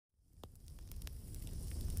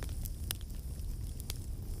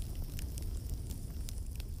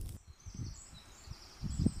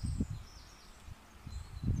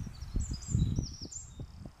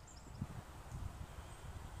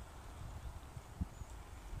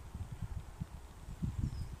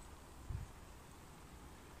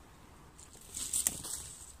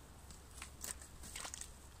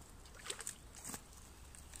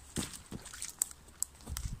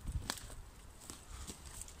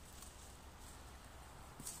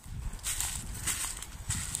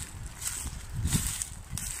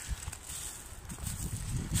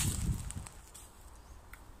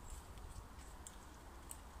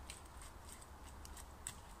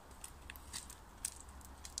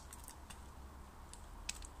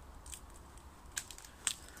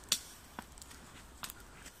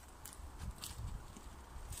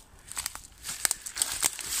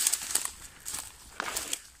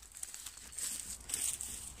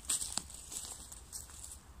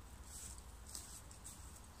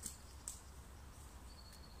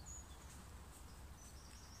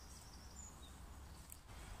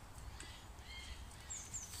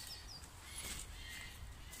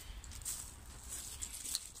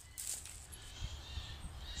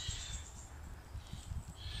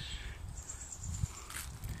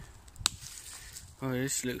Oh,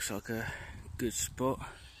 this looks like a good spot.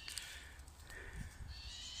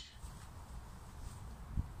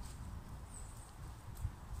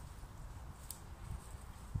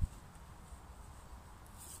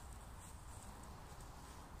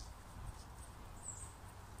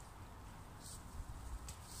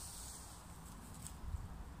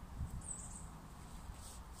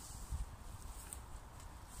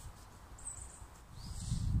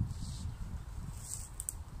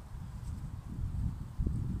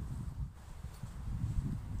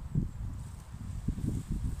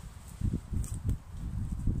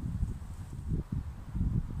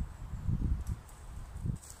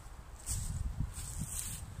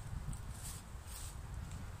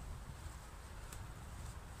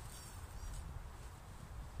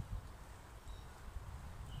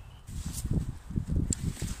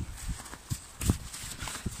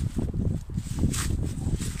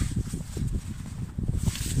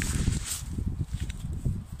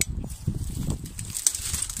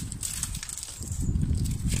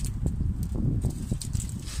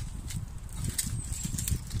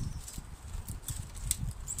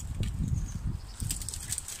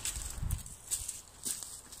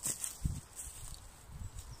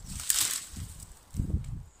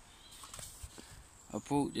 I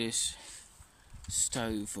bought this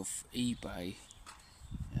stove off eBay.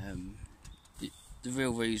 The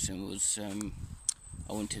real reason was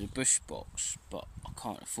I wanted a bush box, but I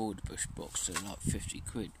can't afford a bush box, so like 50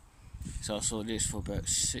 quid. So I saw this for about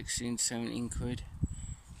 16, 17 quid.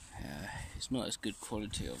 It's not as good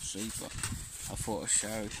quality obviously, but I thought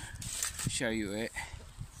I'd show you it.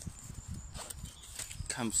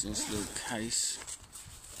 Comes in this little case.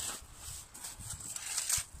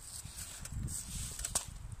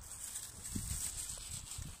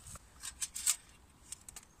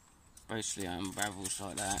 Basically it unravels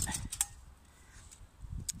like that.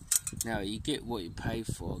 Now you get what you pay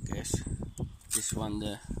for, I guess. This one,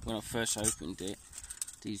 when I first opened it,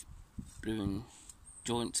 these blue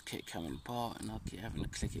joints kept coming apart and I keep having to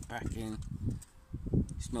click it back in.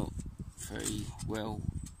 It's not very well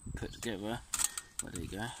put together, but there you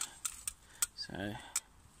go.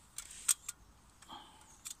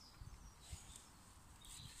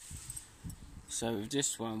 So with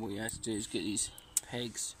this one, what you have to do is get these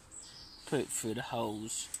pegs, put it through the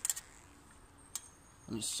holes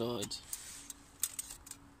on the side.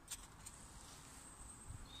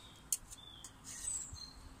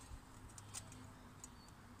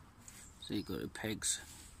 So you've got the pegs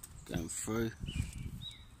going through.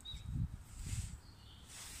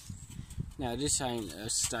 Now this ain't a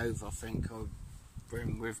stove I think I'll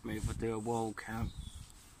bring with me if I do a wall count,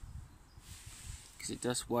 because it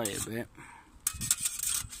does weigh a bit.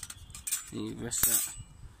 Then you rest that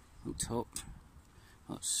on top,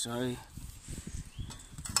 like so.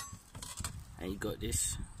 And you got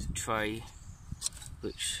this tray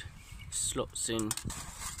which slots in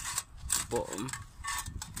the bottom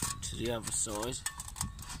to the other side.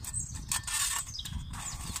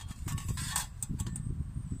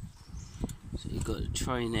 So you've got a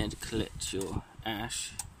tray in there to collect your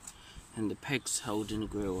ash, and the pegs holding the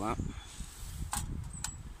grill up.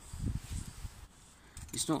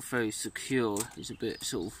 It's not very secure, it's a bit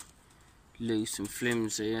sort of loose and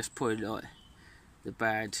flimsy. That's probably like the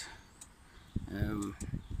bad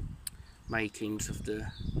makings of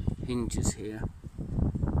the hinges here,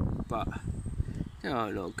 but there are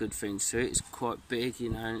a lot of good things to it. It's quite big,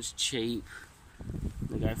 you know, and it's cheap.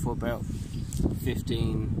 They go for about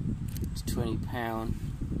 15 to 20 £.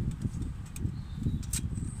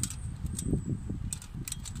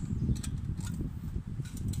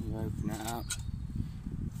 You open it up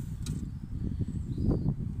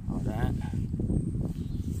like that,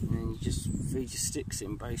 and then you just feed your sticks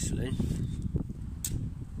in basically.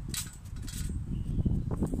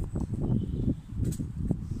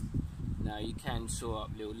 Now you can saw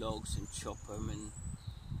up little logs and chop them, and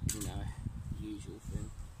you know, usual thing.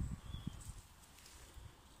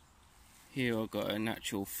 Here I've got a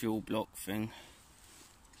natural fuel block thing.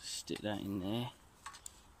 Stick that in there.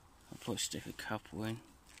 I'll probably stick a couple in.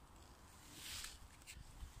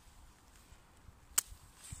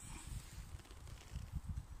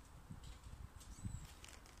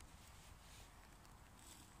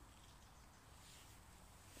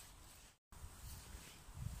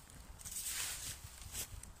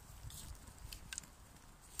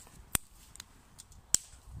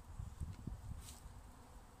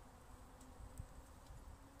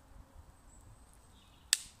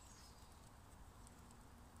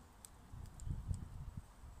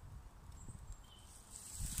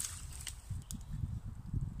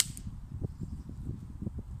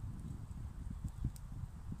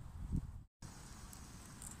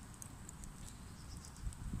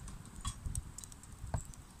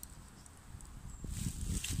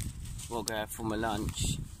 what I'm going to have for my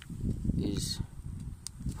lunch is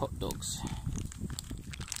hot dogs.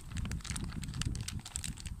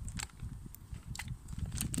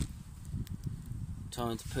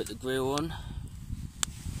 Time to put the grill on.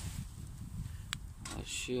 I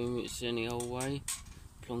assume it's any old way.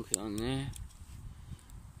 Plonk it on there.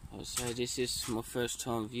 I'd say this is my first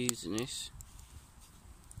time of using this.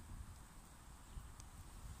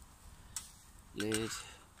 Lid.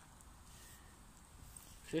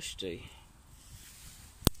 50.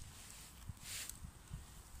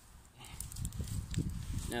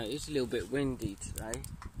 Now it's a little bit windy today,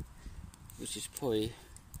 which is probably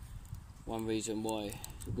one reason why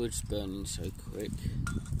the wood's burning so quick,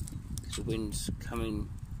 because the wind's coming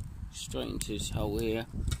straight into this hole here,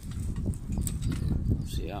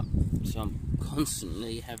 obviously up, so I'm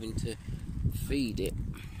constantly having to feed it.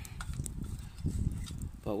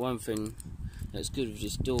 But one thing that's good with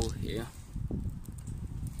this door here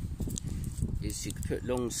is you can put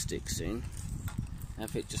long sticks in,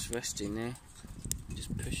 have it just resting there,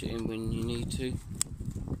 just push it in when you need to.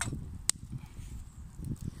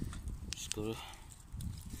 Just gotta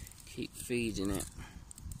keep feeding it.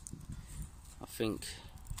 I think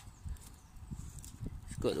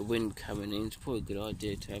if you've got the wind coming in, it's probably a good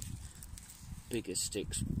idea to have bigger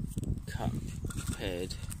sticks cut,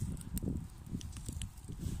 prepared.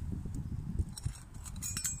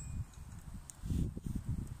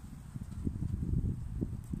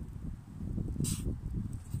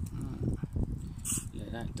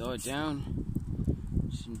 Let that die down.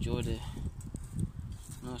 Just enjoy the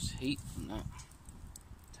nice heat on that.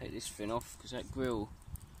 Take this thing off because that grill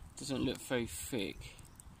doesn't look very thick,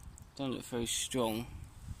 doesn't look very strong.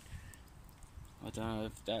 I don't know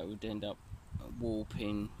if that would end up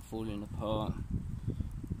warping, falling apart.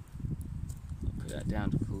 I'll put that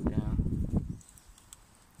down to cool down.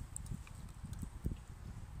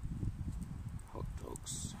 Hot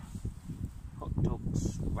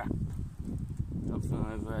dogs wrap. Don't think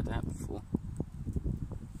I've ever had that before.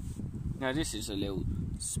 Now this is a little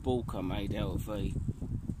spork I made out of a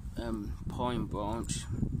pine branch.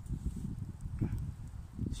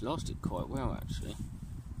 It's lasted quite well actually.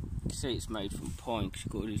 You can see it's made from pine because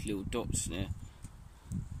you've got all these little dots there.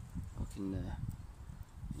 I can,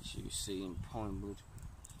 as you see in pine wood.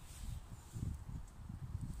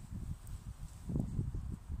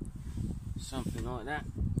 Something like that.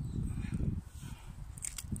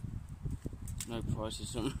 No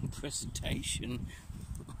prices on the presentation.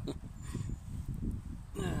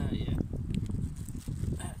 Yeah.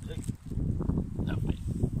 Lovely.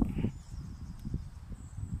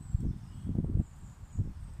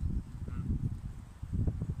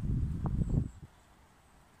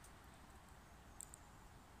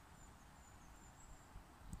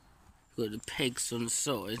 Got the pegs on the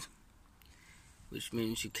side, which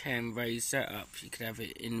means you can raise that up. You could have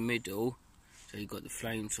it in the middle, so you've got the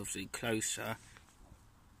flames obviously closer,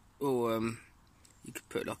 or you could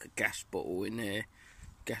put like a gas bottle in there,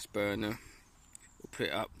 gas burner, or put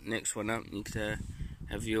it up, next one up, and you could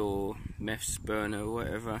have your meths burner or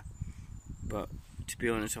whatever. But to be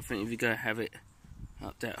honest, I think if you go have it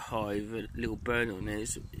up that high with a little burner on there,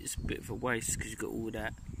 it's a bit of a waste because you've got all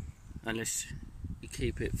that, unless you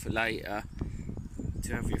keep it for later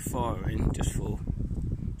to have your fire in, just for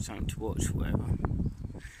something to watch or whatever.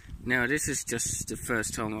 Now this is just the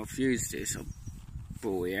first time I've used this. I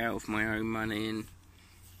bought it out of my own money and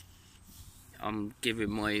I'm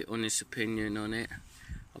giving my honest opinion on it.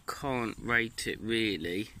 I can't rate it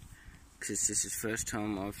really because this is the first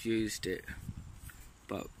time I've used it,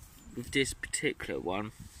 but with this particular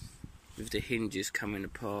one, with the hinges coming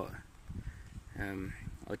apart,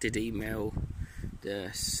 I did email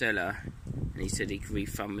the seller and he said he could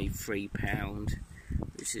refund me £3,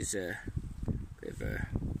 which is a bit of a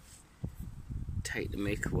take the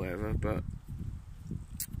mick or whatever, but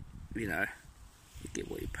you know, you get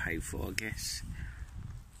what you pay for, I guess.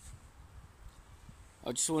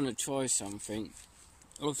 I just want to try something.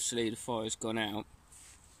 Obviously the fire's gone out,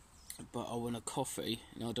 but I want a coffee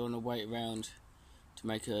and I don't want to wait around to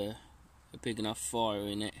make a big enough fire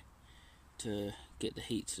in it to get the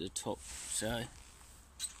heat to the top. So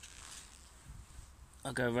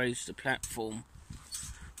I'll go raise the platform.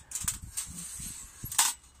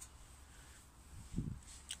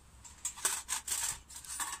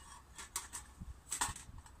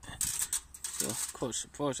 So I'm quite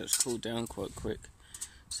surprised that's cooled down quite quick.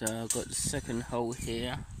 So I've got the second hole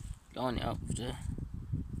here, line it up with the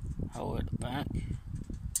hole at the back.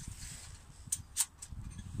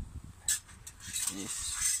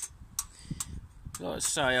 This, like I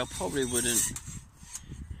say, I probably wouldn't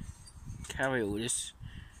carry all this.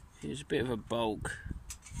 It's a bit of a bulk.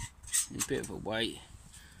 a bit of a wait.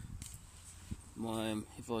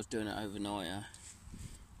 If I was doing it overnight,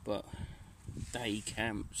 but day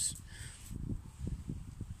camps,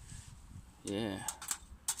 yeah,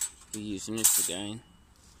 we're using this again.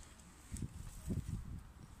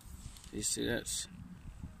 You see, that's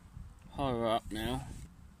higher up now,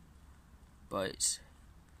 but it's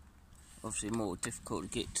obviously more difficult to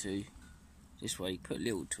get to this way. You put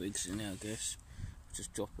little twigs in there, I guess,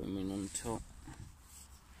 just drop them in on top.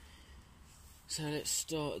 So let's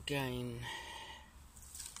start again.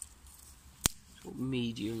 Sort of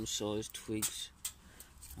medium sized twigs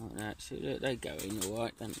like that. So look, they go in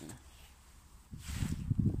alright, don't they?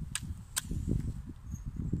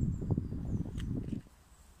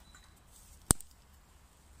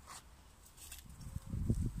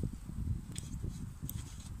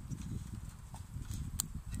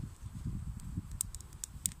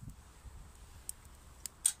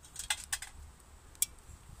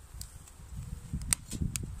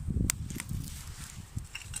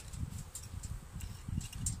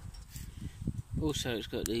 Also, it's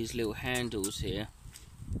got these little handles here.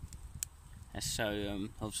 That's so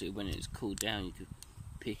obviously when it's cooled down you could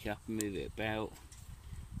pick it up and move it about,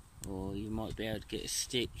 or you might be able to get a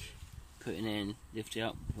stick, put it in, lift it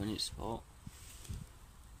up when it's hot.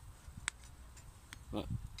 But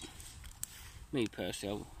me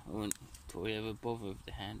personally, I wouldn't probably ever bother with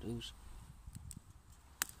the handles.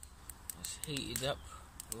 It's heated up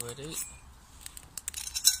already.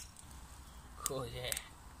 Cool, yeah.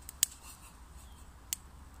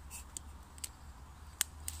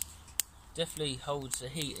 Definitely holds the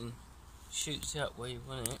heat and shoots out where you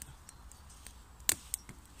want it.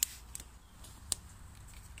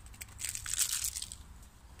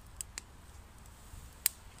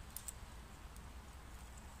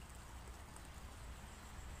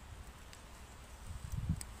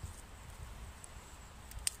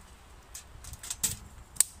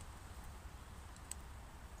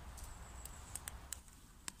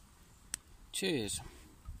 Cheers.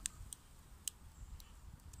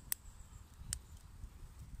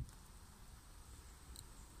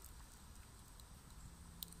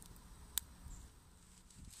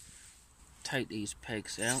 Take these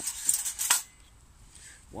pegs out.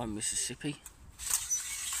 1 Mississippi,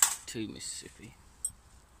 2 Mississippi.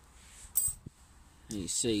 And you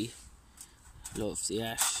see a lot of the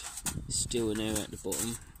ash is still in there at the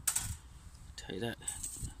bottom. Take that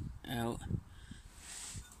out.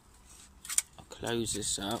 I'll close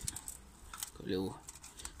this up. Got a little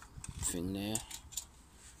thing there.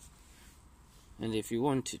 And if you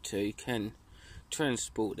wanted to, you can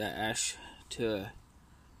transport that ash to a,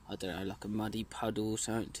 I don't know, like a muddy puddle or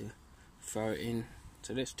something to throw it in.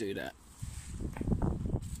 So let's do that.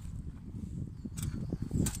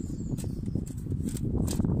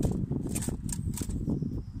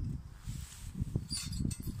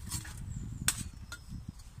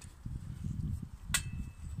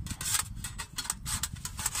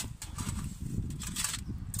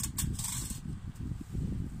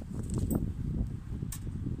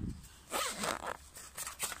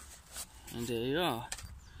 And there you are.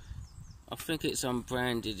 I think it's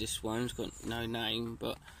unbranded, this one's got no name,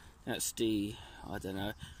 but that's the, I don't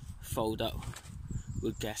know, fold up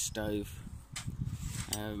wood gas stove.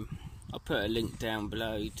 I'll put a link down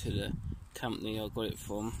below to the company I got it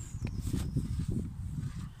from.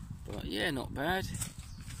 But yeah, not bad.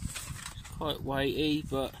 It's quite weighty,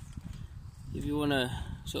 but if you want a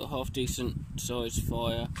sort of half decent sized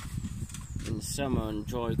fire in the summer on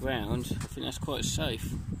dry ground, I think that's quite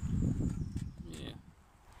safe.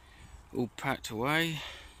 All packed away.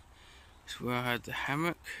 That's where I had the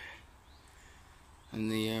hammock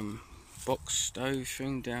and the box stove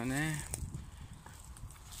thing down there.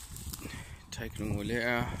 Taking all it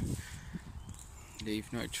out,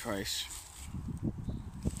 leave no trace.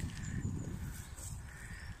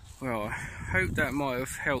 Well, I hope that might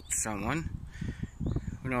have helped someone.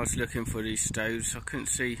 When I was looking for these stoves, I couldn't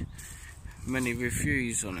see many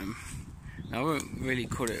reviews on them. I won't really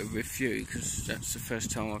call it a review because that's the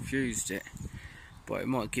first time I've used it, but it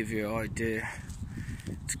might give you an idea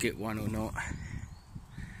to get one or not.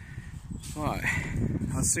 Right,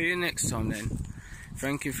 I'll see you next time then.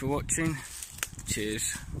 Thank you for watching.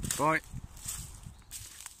 Cheers. Bye.